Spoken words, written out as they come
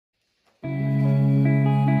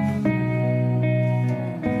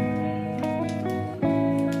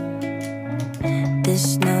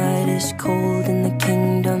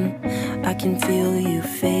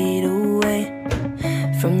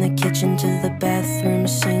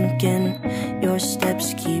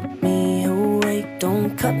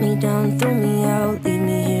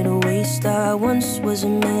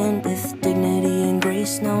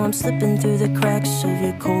slipping through the cracks of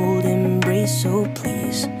your cold embrace. So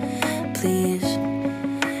please, please,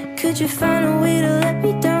 could you find a way to let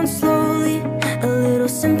me down slowly? A little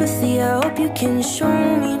sympathy, I hope you can show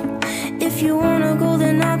me. If you wanna go,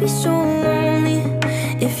 then I'll be so lonely.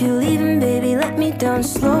 If you're leaving, baby, let me down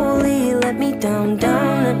slowly. Let me down,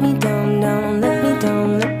 down, let me down, down, let me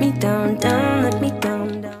down, let me down, down, let me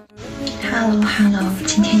down, down. Hello，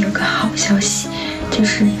 今天有个好消息，就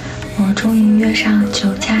是我终于约上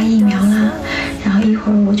9价疫苗啦。然后一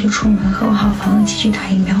会儿我就出门和我好朋友一起去打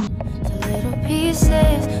疫苗。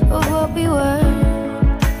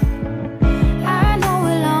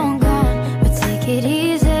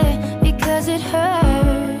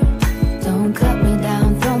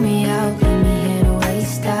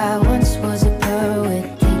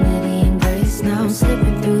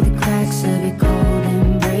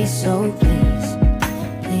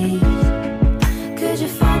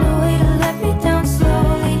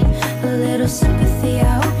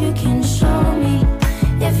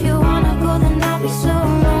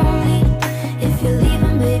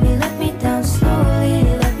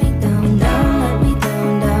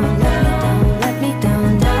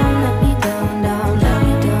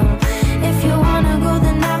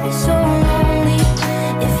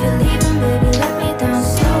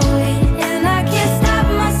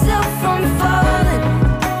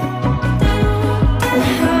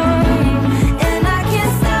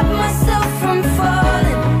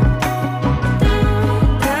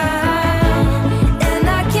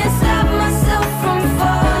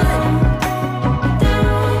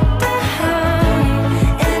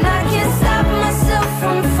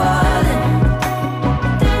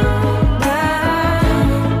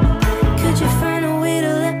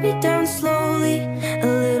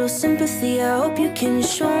I hope you can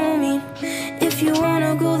show me. If you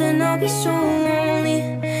wanna go, then I'll be so lonely.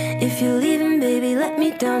 If you're leaving, baby, let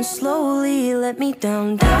me down slowly. Let me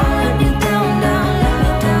down, down, let me down, down.